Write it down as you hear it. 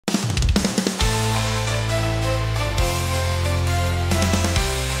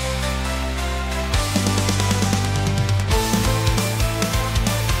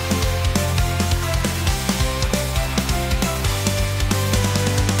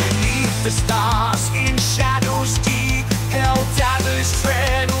the stars in shadows deep. Helldivers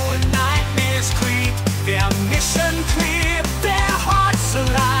tread where nightmares creep. Their mission clear, their hearts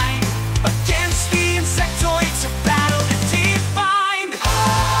align against the insectoids, a battle to define.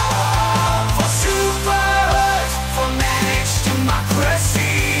 For super-Earth, for managed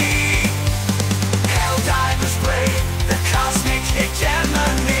democracy, Helldivers brave the cosmic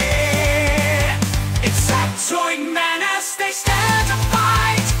hegemony. Insectoid menace, they stand to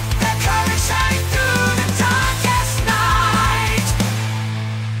fight. Their courage shining through the darkest night.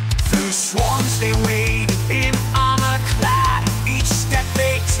 Through swarms they wade, in armor clad. Each step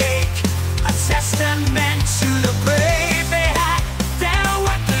they take, a testament to the brave they had. Their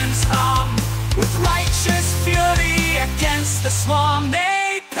weapons hum with righteous fury against the swarm.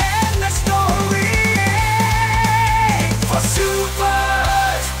 They pen the story. For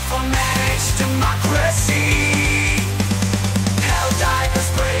super-Earth, for managed democracy, Helldivers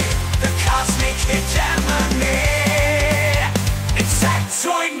brave the cosmic hegemony.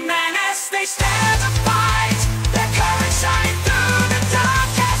 Insectoid menace, they stand to fight. Their courage shining through the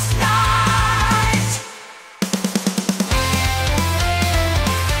darkest night.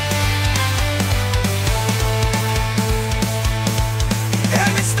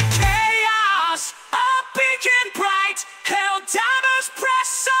 Amidst the chaos, a beacon bright, Helldivers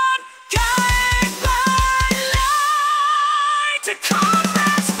press on, guided by light. To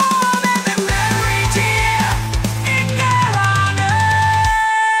comrades form and their memory dear in their honor.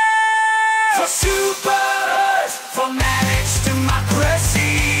 For super-Earth, for managed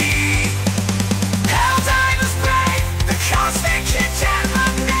democracy, Helldivers brave the cosmic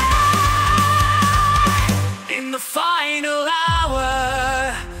hegemony. In the final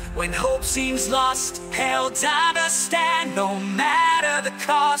hour, when hope seems lost, Helldivers stand no matter the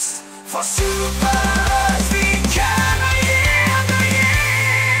cost. For super-Earth, become a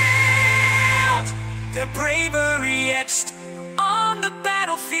yield. Their bravery etched on the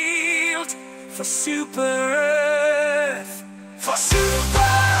battlefield. For super-Earth, for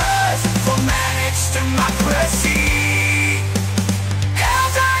super-Earth, for managed democracy.